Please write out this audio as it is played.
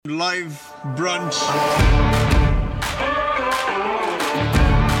Live brunch.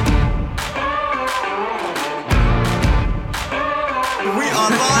 We are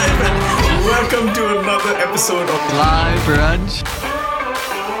live and welcome to another episode of Live brunch.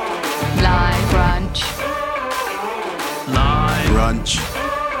 Live brunch. Live Brunch.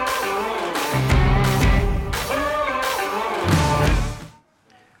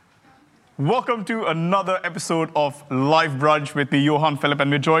 Welcome to another episode of Live Brunch with me, Johan Philip,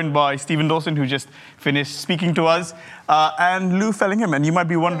 and we're joined by Stephen Dawson, who just finished speaking to us, and Lou Fellingham. And you might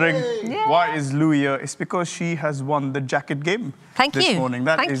be wondering, why is Lou here? It's because she has won the jacket game this morning.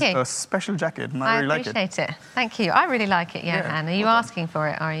 That is a special jacket, and I really like it. I appreciate it. Thank you. I really like it, Johan. Are you asking for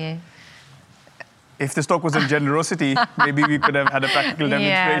it, are you? If the stock was in generosity, maybe we could have had a practical demonstration.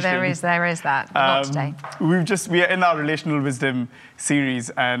 Yeah, there is that. Not today. We are in our relational wisdom series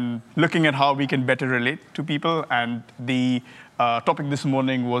and looking at how we can better relate to people. And the topic this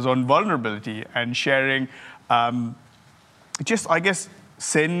morning was on vulnerability and sharing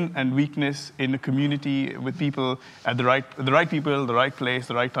sin and weakness in a community with people at the right people, the right place,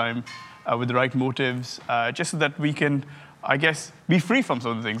 the right time, with the right motives, just so that we can, be free from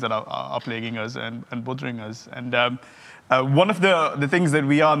some of the things that are plaguing us and bothering us. And one of the things that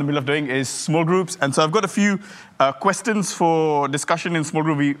we are in the middle of doing is small groups. And so I've got a few questions for discussion in small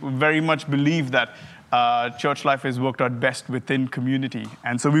group. We very much believe that church life is worked out best within community.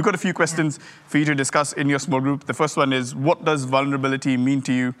 And so we've got a few questions for you to discuss in your small group. The first one is, what does vulnerability mean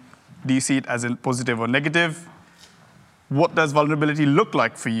to you? Do you see it as a positive or negative? What does vulnerability look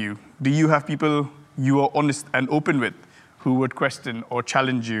like for you? Do you have people you are honest and open with who would question or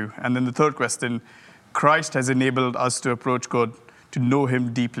challenge you? And then the third question, Christ has enabled us to approach God, to know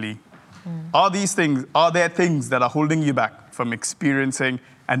him deeply. Are there things that are holding you back from experiencing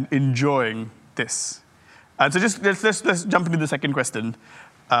and enjoying this? And so just let's jump into the second question.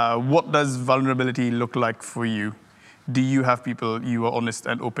 What does vulnerability look like for you? Do you have people you are honest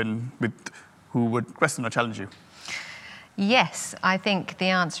and open with who would question or challenge you? Yes, I think the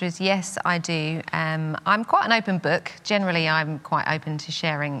answer is yes, I do. I'm quite an open book. Generally, I'm quite open to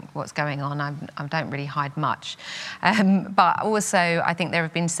sharing what's going on. I don't really hide much. But also, I think there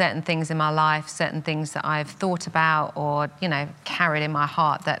have been certain things in my life, certain things that I've thought about or, carried in my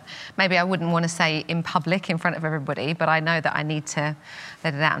heart that maybe I wouldn't want to say in public in front of everybody, but I know that I need to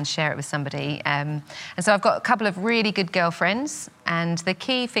let it out and share it with somebody. And so I've got a couple of really good girlfriends, and the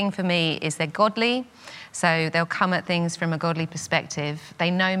key thing for me is they're godly. So they'll come at things from a godly perspective.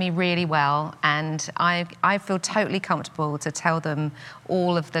 They know me really well, and I feel totally comfortable to tell them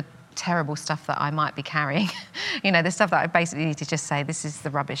all of the terrible stuff that I might be carrying. The stuff that I basically need to just say, this is the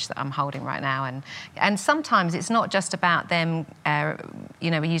rubbish that I'm holding right now. And sometimes it's not just about them,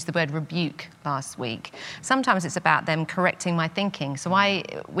 we used the word rebuke last week. Sometimes it's about them correcting my thinking. So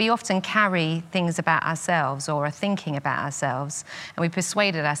we often carry things about ourselves or are thinking about ourselves, and we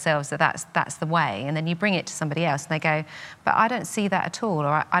persuaded ourselves that that's the way. And then you bring it to somebody else and they go, but I don't see that at all,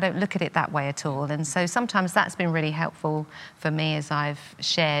 or I don't look at it that way at all. And so sometimes that's been really helpful for me as I've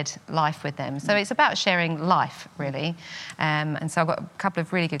shared life with them. So it's about sharing life, really. And so I've got a couple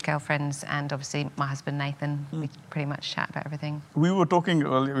of really good girlfriends, and obviously my husband, Nathan. We pretty much chat about everything. We were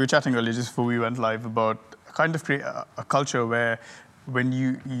chatting earlier just before we went live about kind of create a culture where when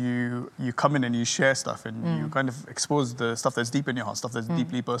you come in and you share stuff and you kind of expose the stuff that's deep in your heart, stuff that's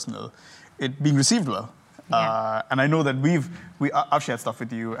deeply personal, it being received well. Yeah. And I know that I've shared stuff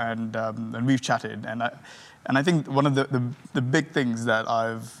with you and we've chatted, and I think one of the big things that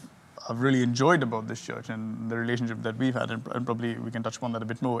I've really enjoyed about this church and the relationship that we've had, and probably we can touch upon that a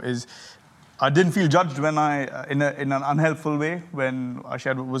bit more, is I didn't feel judged when in an unhelpful way when I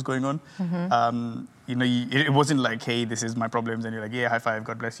shared what was going on. It wasn't like, hey, this is my problems, and you're like, yeah, high five,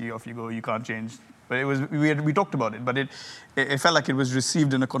 God bless you, off you go, you can't change. But it was we talked about it, but it felt like it was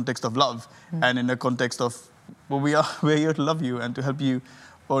received in a context of love and in a context of, we're here to love you and to help you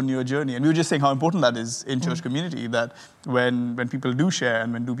on your journey. And we were just saying how important that is in church community, that when people do share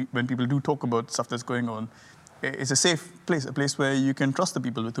and when people do talk about stuff that's going on, it's a safe place, a place where you can trust the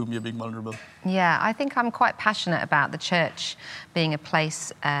people with whom you're being vulnerable. Yeah, I think I'm quite passionate about the church being a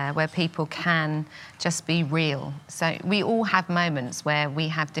place where people can just be real. So we all have moments where we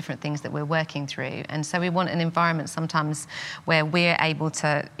have different things that we're working through. And so we want an environment sometimes where we're able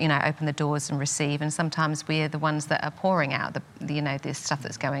to, open the doors and receive. And sometimes we're the ones that are pouring out this stuff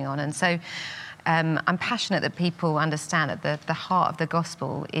that's going on. And so I'm passionate that people understand that the heart of the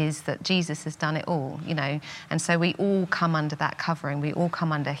gospel is that Jesus has done it all, and so we all come under that covering. We all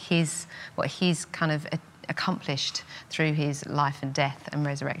come under his kind of accomplished through his life and death and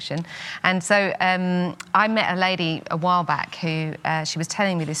resurrection. And so I met a lady a while back who she was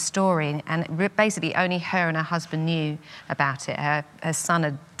telling me this story, and basically only her and her husband knew about it. Her son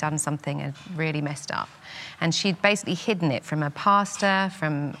had done something and really messed up, and she'd basically hidden it from her pastor,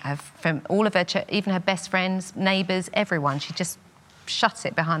 from all of her even her best friends, neighbours, everyone. She just shut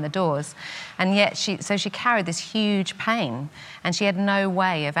it behind the doors, and yet she carried this huge pain, and she had no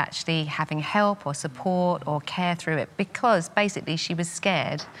way of actually having help or support or care through it, because basically she was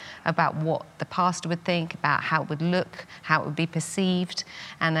scared about what the pastor would think, about how it would look, how it would be perceived.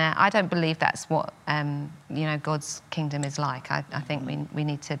 And I don't believe that's what God's kingdom is like. I think we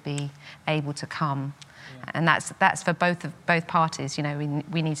need to be able to come. And that's for both parties.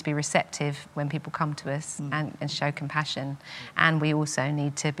 We need to be receptive when people come to us and show compassion, and we also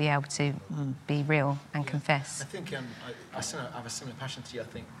need to be able to be real and confess. I think I have a similar passion to you. I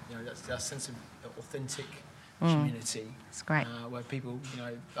think that sense of authentic community. It's great. Where people,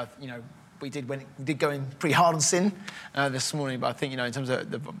 we did go in pretty hard on sin this morning, but I think in terms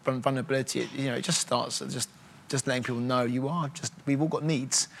of the vulnerability, it just starts at just letting people know we've all got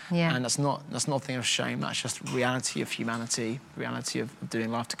needs, and that's not a thing of shame. That's just reality of humanity, reality of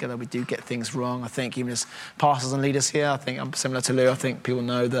doing life together. We do get things wrong. I think even as pastors and leaders here, I think I'm similar to Lou. I think people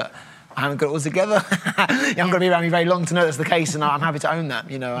know that I haven't got it all together. You haven't got to be around me very long to know that's the case, and I'm happy to own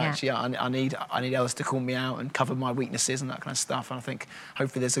that. Actually, I need others to call me out and cover my weaknesses and that kind of stuff. And I think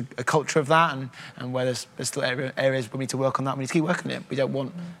hopefully there's a culture of that, and where there's still areas where we need to work on that. We need to keep working on it. We don't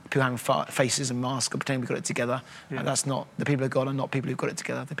want people having faces and masks and pretending we've got it together. That's not the people of God are not people who've got it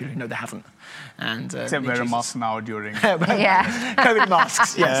together. The people who know they haven't. And except wear a mask now during COVID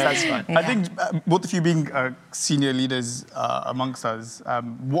masks. Yes, that's fine. I think both of you being senior leaders amongst us,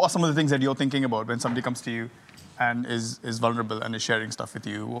 what are some of the things that you're thinking about when somebody comes to you and is vulnerable and is sharing stuff with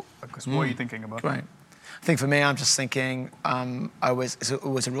you? What are you thinking about? Right. I think for me, I'm just thinking, it's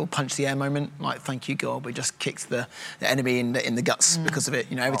always a real punch the air moment. Like, thank you, God, we just kicked the enemy in the guts because of it.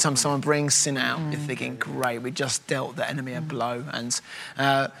 Every time someone brings sin out, you're thinking, great, we just dealt the enemy a blow. And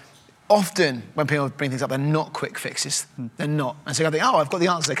often when people bring things up, they're not quick fixes. They're not. And so I think, I've got the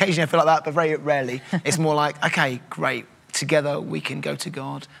answer. Occasionally I feel like that, but very rarely. It's more like, okay, great. Together we can go to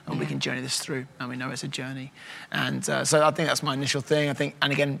God and we can journey this through, and we know it's a journey. And so I think that's my initial thing. I think,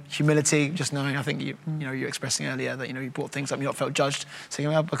 and again, humility, just knowing. I think you were expressing earlier that you brought things up, you not felt judged,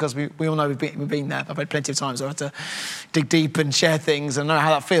 because we all know we've been there. I've had plenty of times where I had to dig deep and share things and know how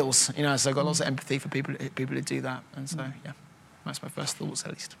that feels. So I've got lots of empathy for people who do that. And so that's my first thoughts,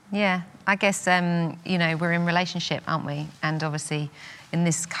 at least. Yeah, I guess we're in relationship, aren't we? And obviously, in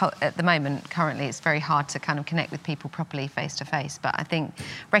this at the moment, currently, it's very hard to kind of connect with people properly face to face. But I think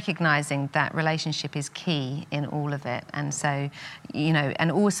recognising that relationship is key in all of it, and so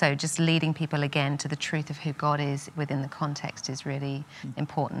and also just leading people again to the truth of who God is within the context is really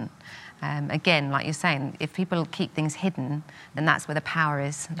important. Again, like you're saying, if people keep things hidden, then that's where the power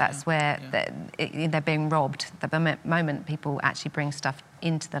is. That's where they're being robbed. The moment people actually bring stuff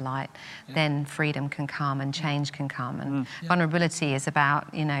into the light, then freedom can come and change can come. And vulnerability is about,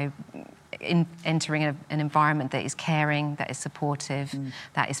 entering an environment that is caring, that is supportive,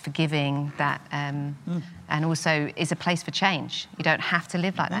 that is forgiving, that and also is a place for change. You don't have to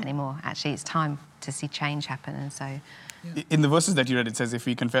live like that anymore. Actually, it's time to see change happen. And so... In the verses that you read, it says, if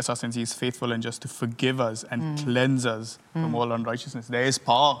we confess our sins, he is faithful and just to forgive us and cleanse us from all unrighteousness. There is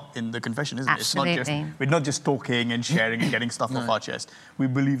power in the confession, isn't Absolutely. it? We're not just talking and sharing and getting stuff off our chest. We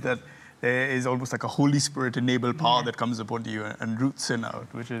believe that there is almost like a Holy Spirit-enabled power that comes upon you and roots sin out,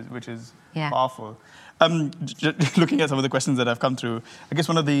 which is powerful. Looking at some of the questions that have come through, I guess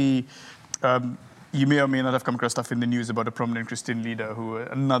one of the... you may or may not have come across stuff in the news about a prominent Christian leader,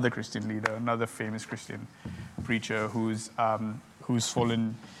 another famous Christian preacher who's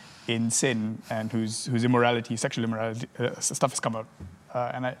fallen in sin and whose immorality, sexual immorality, stuff has come out.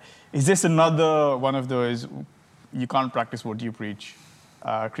 Is this another one of those, you can't practice what you preach?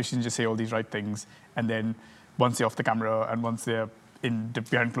 Christians just say all these right things, and then once they're off the camera and once they're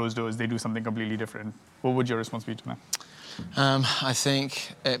behind closed doors, they do something completely different. What would your response be to that? I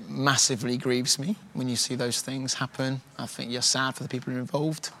think it massively grieves me when you see those things happen. I think you're sad for the people who are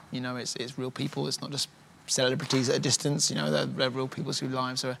involved. It's real people. It's not just celebrities at a distance. They're real people whose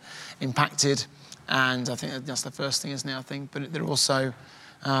lives are impacted. And I think that's the first thing, isn't it? I think, but they're also,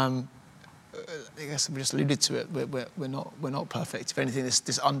 I guess we just alluded to it. We're not perfect. If anything,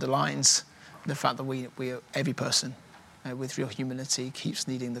 this underlines the fact that we every person with real humility, keeps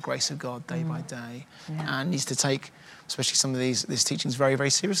needing the grace of God day by day, Yeah. and needs to take, especially some of these teachings, very, very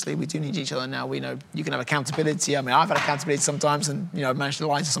seriously. We do need each other now. We know you can have accountability. I mean, I've had accountability sometimes, and I've managed to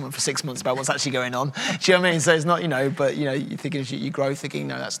lie to someone for 6 months about what's actually going on. Do you know what I mean? So it's not, but you think as you grow, thinking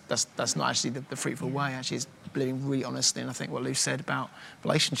no, that's not actually the fruitful way. Actually, it's living really honestly. And I think what Lou said about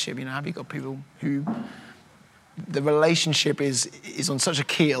relationship. Have you got people who the relationship is on such a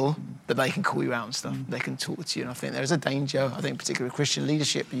keel that they can call you out and stuff. They can talk to you, and I think there's a danger. I think particularly with Christian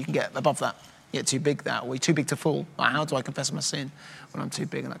leadership, you can get above that. You get too big that, or you're too big to fall. Like, how do I confess my sin when I'm too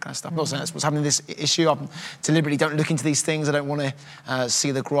big and that kind of stuff? I'm not saying that's what's happening in this issue. I deliberately don't look into these things. I don't want to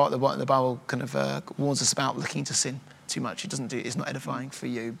see the Bible kind of warns us about looking into sin too much. It's not edifying for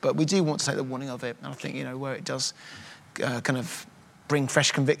you. But we do want to take the warning of it. And I think, where it does kind of bring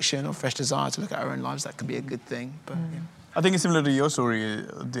fresh conviction or fresh desire to look at our own lives, that can be a good thing. But I think it's similar to your story.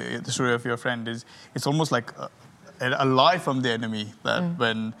 The story of your friend it's almost like a lie from the enemy that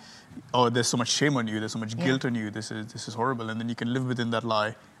when there's so much shame on you, there's so much guilt on you, this is horrible, and then you can live within that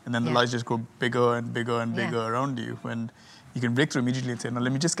lie, and then the lies just grow bigger and bigger and bigger around you. When you can break through immediately and say, no,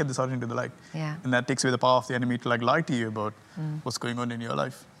 let me just get this out into the light. And that takes away the power of the enemy to lie to you about what's going on in your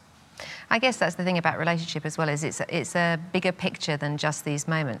life. I guess that's the thing about relationship as well, is it's a bigger picture than just these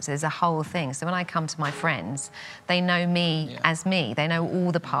moments. There's a whole thing. So when I come to my friends, they know me as me. They know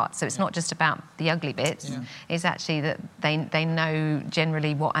all the parts. So it's not just about the ugly bits. It's actually that they know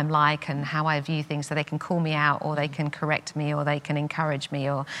generally what I'm like and how I view things, so they can call me out, or they can correct me, or they can encourage me,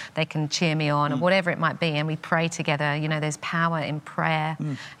 or they can cheer me on, or whatever it might be. And we pray together. There's power in prayer.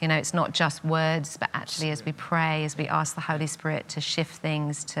 It's not just words, but actually as we pray, as we ask the Holy Spirit to shift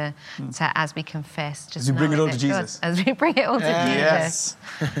things, to as we confess, just as you bring it all to God, Jesus. as we bring it all to Jesus.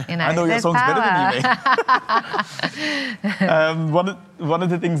 I know your song's better than you, mate. One of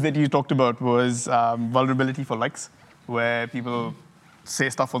the things that you talked about was vulnerability for likes, where people say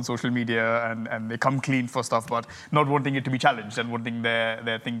stuff on social media and they come clean for stuff, but not wanting it to be challenged and wanting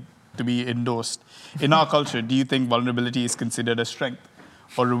their thing to be endorsed. In our culture, do you think vulnerability is considered a strength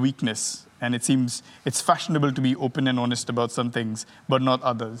or a weakness? And it seems it's fashionable to be open and honest about some things, but not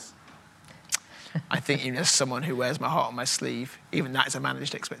others. I think even as someone who wears my heart on my sleeve, even that is a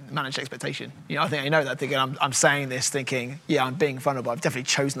managed expectation. I think I know that. Thinking I'm saying this, thinking, I'm being vulnerable. I've definitely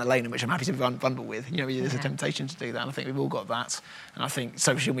chosen a lane in which I'm happy to be vulnerable with. There's a temptation to do that, and I think we've all got that. And I think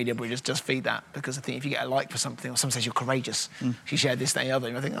social media will just feed that, because I think if you get a like for something, or someone says you're courageous, if you share this, that, and the other,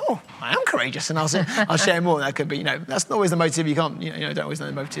 and I think, I am courageous, and I'll share more. That could be, that's not always the motive. You can't, don't always know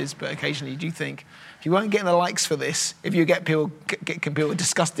the motives, but occasionally you do think, if you weren't getting the likes for this, if you get people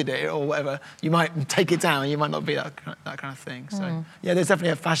disgusted at it or whatever, you might take it down. You might not be that kind of thing. So there's definitely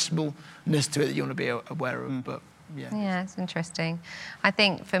a fashionableness to it that you want to be aware of. But yeah, it's interesting. I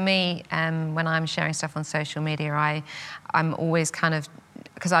think for me, when I'm sharing stuff on social media, I'm always kind of,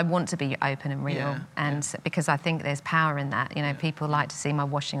 because I want to be open and real, and because I think there's power in that. People like to see my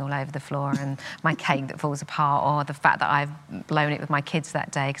washing all over the floor and my cake that falls apart, or the fact that I've blown it with my kids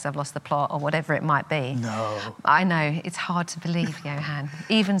that day because I've lost the plot, or whatever it might be. No. I know, it's hard to believe, Johan.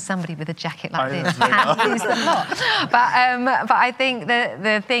 Even somebody with a jacket like this can lose the plot. But I think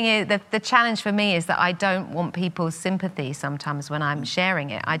the thing is, the challenge for me is that I don't want people's sympathy sometimes when I'm sharing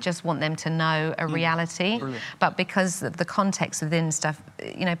it. I just want them to know a reality. Brilliant. But because of the context within stuff,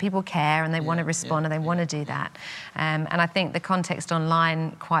 people care and they want to respond and they want to do that. And I think the context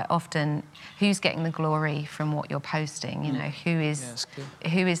online, quite often, who's getting the glory from what you're posting? Who is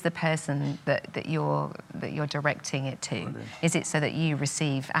the person that you're directing it to? Brilliant. Is it so that you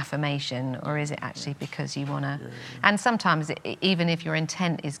receive affirmation, or is it actually because you want to? And sometimes, even if your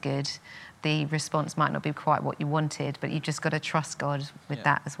intent is good, the response might not be quite what you wanted, but you've just got to trust God with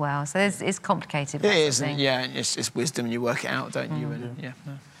that as well. So it's complicated. It is, it's wisdom, and you work it out, don't you? And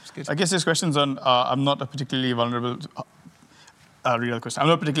it's good. I guess this question's on, I'm not a particularly vulnerable, real question. I'm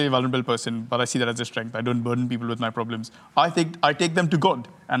not a particularly vulnerable person, but I see that as a strength. I don't burden people with my problems. I take them to God,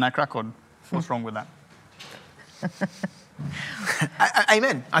 and I crack on. What's wrong with that?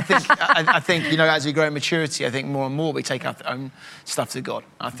 Amen. I think as we grow in maturity, I think more and more we take our own stuff to God.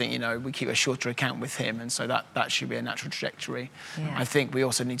 I think we keep a shorter account with Him, and so that should be a natural trajectory. Yeah. I think we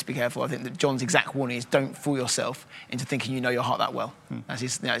also need to be careful. I think that John's exact warning is, don't fool yourself into thinking you know your heart that well. That's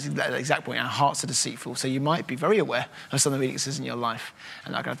his the exact point. Our hearts are deceitful, so you might be very aware of some of the weaknesses in your life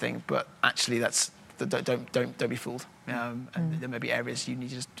and that kind of thing. But actually, don't be fooled. And there may be areas you need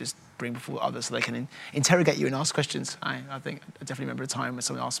to just bring before others so they can interrogate you and ask questions. I definitely remember a time when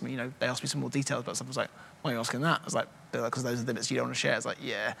someone asked me, they asked me some more details about something. I was like, why are you asking that? I was like, because those are the bits you don't want to share. It's like,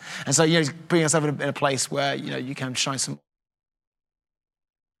 yeah. And so, putting yourself in a place where, you can shine some.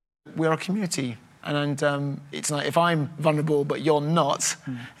 We're a community And it's like, if I'm vulnerable but you're not,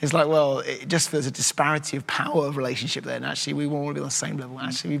 it's like, well, it just feels a disparity of power of relationship there. And actually, we want to be on the same level.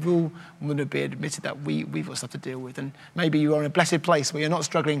 Actually, we've all want to be admitted that we've got stuff to deal with. And maybe you are in a blessed place where you're not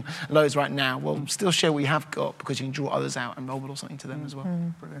struggling loads right now. Well, still share what you have got, because you can draw others out and model something to them as well.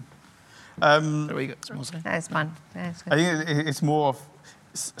 Brilliant. There we go. Small say. That was fun. Yeah, it's good. I think it's more of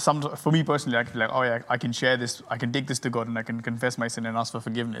for me personally, I can be like, oh yeah, I can share this, I can take this to God, and I can confess my sin and ask for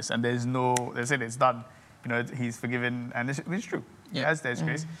forgiveness. And that's it, it's done. He's forgiven, and it's true. Yeah. Yes, there's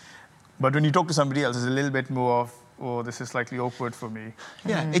grace. But when you talk to somebody else, it's a little bit more of, oh, this is slightly awkward for me.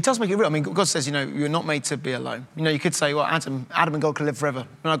 Yeah, it does make it real. I mean, God says, you're not made to be alone. You could say, well, Adam and God could live forever.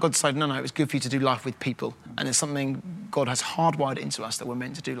 No, God decided, no, it was good for you to do life with people. And it's something God has hardwired into us, that we're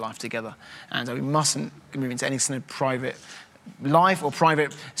meant to do life together. And we mustn't move into any kind of private life or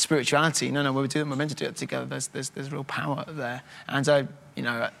private spirituality. No, we're meant to do it together. There's real power there. And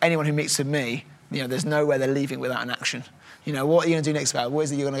anyone who meets with me, there's nowhere they're leaving without an action. What are you going to do next about it? What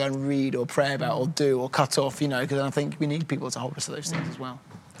is it you're going to go and read or pray about or do or cut off? Because I think we need people to hold us to those things as well.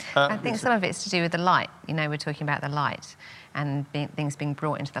 I think some of it's to do with the light. We're talking about the light and things being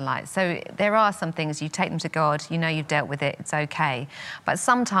brought into the light. So there are some things, you take them to God, you've dealt with it, it's okay. But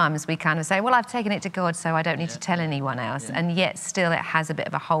sometimes we kind of say, well, I've taken it to God, so I don't need to tell anyone else. Yeah. And yet still it has a bit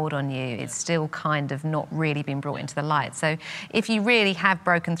of a hold on you. Yeah. It's still kind of not really been brought into the light. So if you really have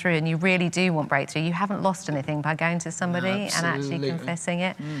broken through and you really do want breakthrough, you haven't lost anything by going to somebody and actually confessing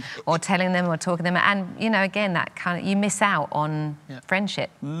it or telling them or talking to them. And, again, that kind of, you miss out on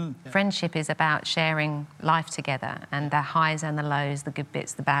friendship. Friendship is about sharing life together, and the highs and the lows, the good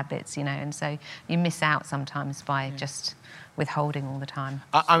bits, the bad bits, and so you miss out sometimes by just withholding all the time.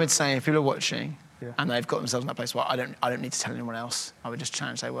 I would say if people are watching and they've got themselves in that place where I don't need to tell anyone else, I would just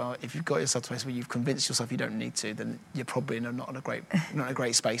challenge, say, well, if you've got yourself to a place where you've convinced yourself you don't need to, then you're probably not in a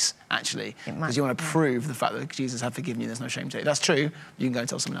great space, actually, because you want to prove the fact that Jesus had forgiven you, there's no shame to it. If that's true, you can go and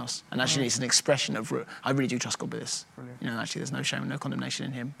tell someone else. And actually it's an expression of, I really do trust God with this. Actually there's no shame, no condemnation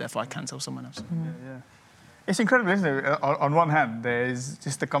in him, therefore I can tell someone else. It's incredible, isn't it? On one hand, there's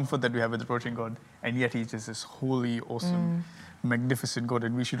just the comfort that we have with approaching God, and yet he's just this holy, awesome, magnificent God,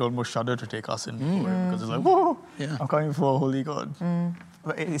 and we should almost shudder to take us in for it, because it's like, whoa, I'm coming before a holy God.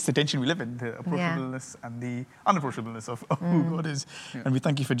 But it's the tension we live in, the approachableness and the unapproachableness of who God is, and we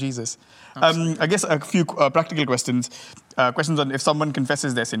thank you for Jesus. I guess a few practical questions. Questions on if someone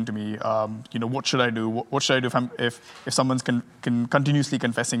confesses their sin to me, what should I do? What should I do if someone's continuously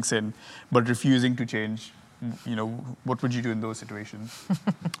confessing sin but refusing to change? What would you do in those situations?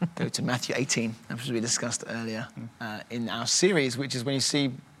 Go to Matthew 18, as we discussed earlier in our series, which is when you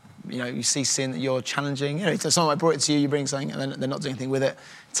see, you see sin that you're challenging. So someone brought it to you, you bring something, and then they're not doing anything with it.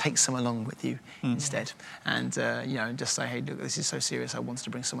 Take someone along with you instead, and just say, hey, look, this is so serious. I wanted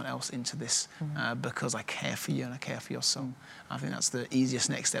to bring someone else into this because I care for you and I care for your soul. I think that's the easiest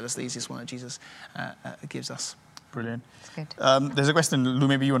next step. That's the easiest one that Jesus gives us. Brilliant. That's good. There's a question, Lou,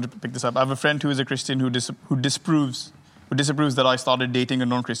 maybe you want to pick this up. I have a friend who is a Christian who disapproves that I started dating a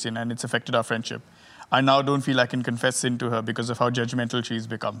non-Christian and it's affected our friendship. I now don't feel I can confess sin to her because of how judgmental she's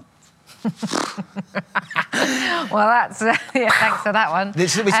become. Well, that's thanks for that one.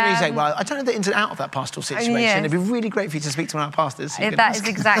 This is what you say. Well, I don't know the ins and out of that pastoral situation. Yes. It'd be really great for you to speak to one of our pastors. That is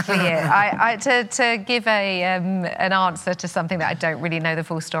exactly it. To give an answer to something that I don't really know the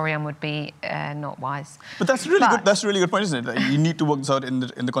full story on would be not wise. But that's really good. That's a really good point, isn't it? You need to work this out in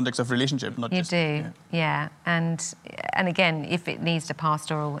the context of relationship, not just. You do, yeah. And again, if it needs a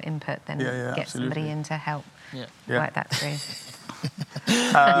pastoral input, then get somebody in to help work that through.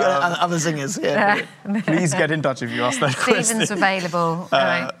 Other singers, Please get in touch if you ask that question. Stephen's available.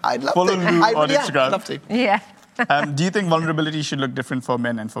 I'd love Follow to. Lou on Instagram. I'd love to. Yeah. Do you think vulnerability should look different for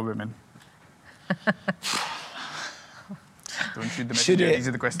men and for women? Don't shoot the messenger. These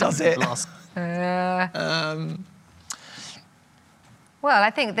are the questions people ask. Well,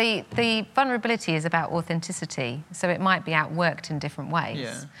 I think the vulnerability is about authenticity. So it might be outworked in different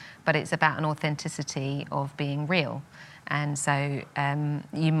ways, but it's about an authenticity of being real. And so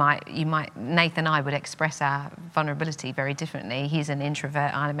you might, Nathan and I would express our vulnerability very differently. He's an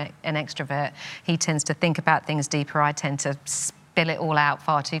introvert, I'm an extrovert. He tends to think about things deeper. I tend to spill it all out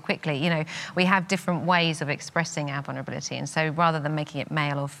far too quickly. We have different ways of expressing our vulnerability. And so rather than making it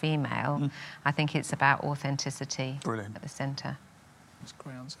male or female, I think it's about authenticity at the centre. That's a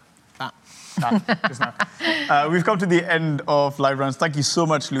great answer. We've come to the end of Live Rounds. Thank you so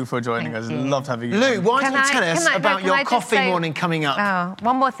much, Lou, for joining us. Loved having you. Lou, why don't you tell us about your coffee morning coming up?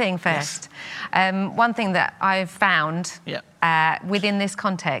 One more thing first. One thing that I've found within this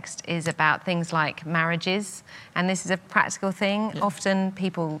context is about things like marriages, and this is a practical thing. Yeah. Often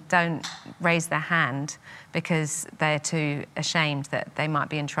people don't raise their hand because they're too ashamed that they might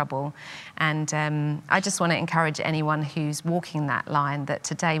be in trouble. And I just want to encourage anyone who's walking that line that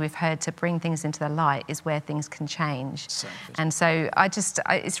today we've heard to bring things into the light is where things can change. And so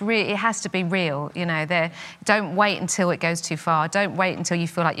it has to be real, you know. Don't wait until it goes too far. Don't wait until you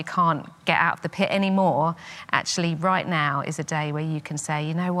feel like you can't get out of the pit anymore. Actually, right now is a day where you can say,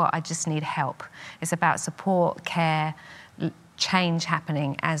 you know what, I just need help. It's about support, care, change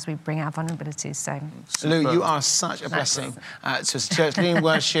happening as we bring our vulnerabilities. So, Lou, you are such a blessing to the church, leading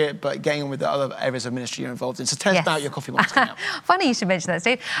worship, but getting on with the other areas of ministry you're involved in. So tell us about your coffee mornings coming up. Funny you should mention that,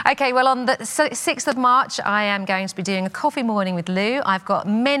 Steve. Okay, well, on the 6th of March, I am going to be doing a coffee morning with Lou. I've got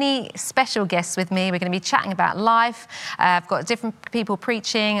many special guests with me. We're going to be chatting about life. I've got different people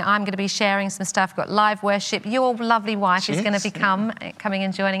preaching. I'm going to be sharing some stuff. I've got live worship. Your lovely wife is going to be coming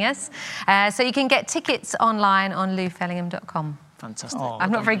and joining us. So you can get tickets online on loufellingham.com. Fantastic. Oh,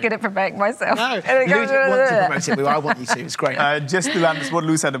 I'm not very good at promoting myself. No, you don't want to promote it, but I want you to. It's great. Just to land this, what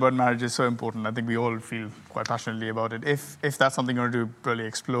Lou said about marriage is so important. I think we all feel quite passionately about it. If that's something you want to do, really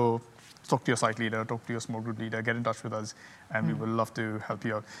explore, talk to your site leader, talk to your small group leader, get in touch with us, and we would love to help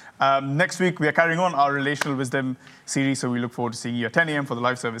you out. Next week, we are carrying on our Relational Wisdom series, so we look forward to seeing you at 10 a.m. for the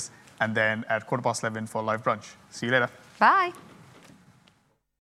live service, and then at 11:15 for live brunch. See you later. Bye.